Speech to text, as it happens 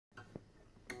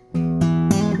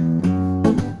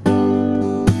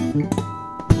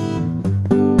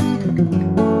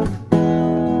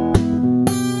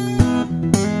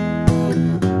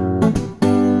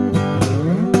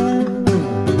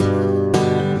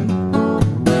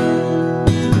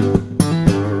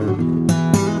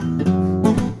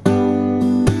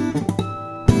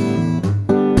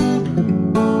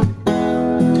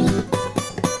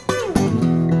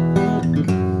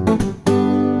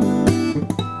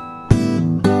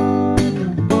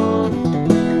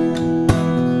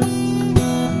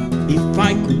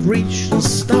reach the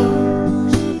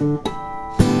stars.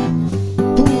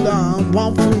 Pull down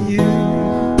one for you,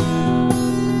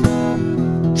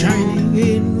 shining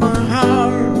in my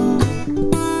heart,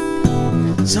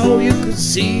 so you could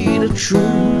see the truth.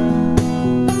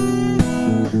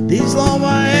 This love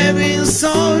I have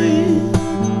inside,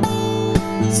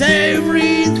 it's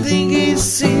everything it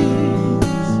seems.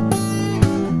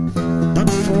 But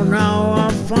for now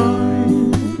I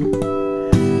find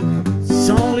it's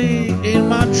only in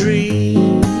my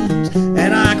dreams,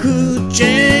 and I could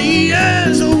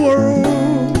change the world.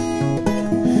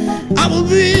 I will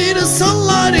be the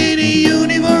sunlight in the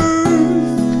universe.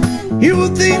 You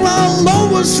would think my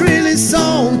love was really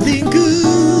something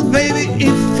good, baby,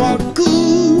 if I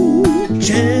could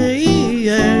change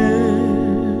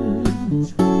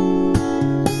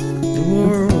the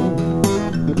world.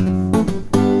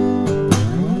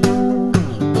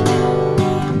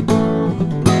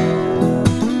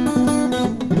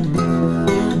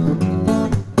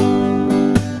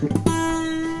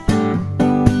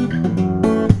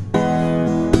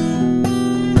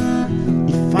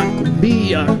 If I could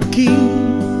be a king,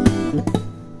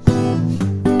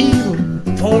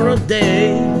 even for a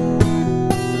day,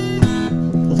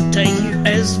 I'll take you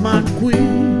as my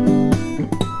queen.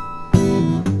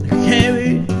 I can't be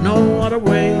no other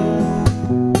way.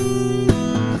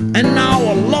 And now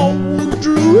alone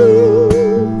through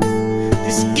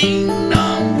this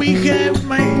kingdom we have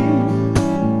made.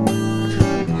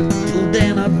 Till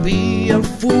then I'd be a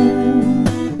fool,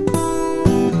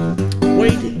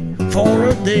 waiting for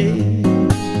a day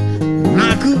when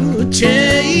I could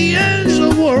change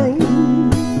the world.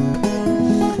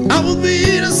 I will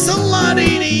be the sunlight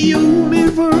in the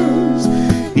universe.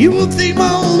 You would think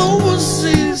my love was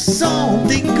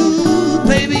something good,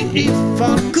 baby, if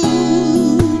I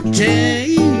could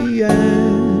change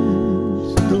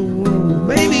the world.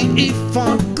 Baby, if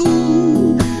I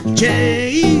could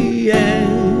change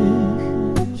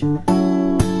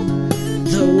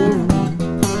the world.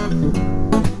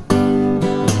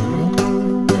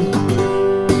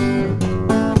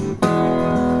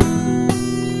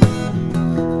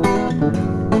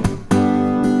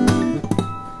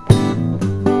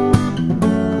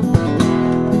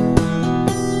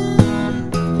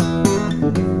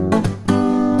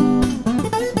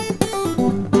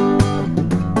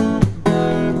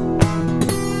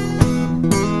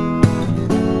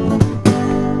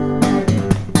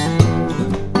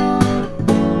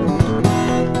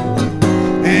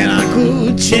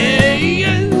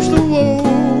 Change the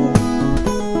world.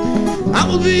 I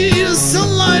will be the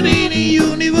sunlight in the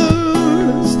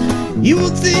universe. You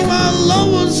would think my love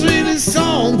was really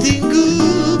something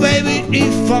good, baby,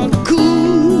 if I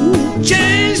could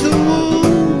change the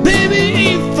world. Baby,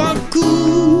 if I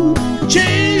could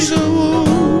change the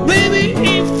world. Baby,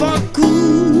 if I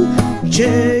could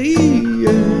change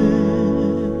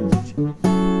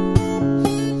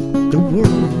the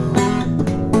world.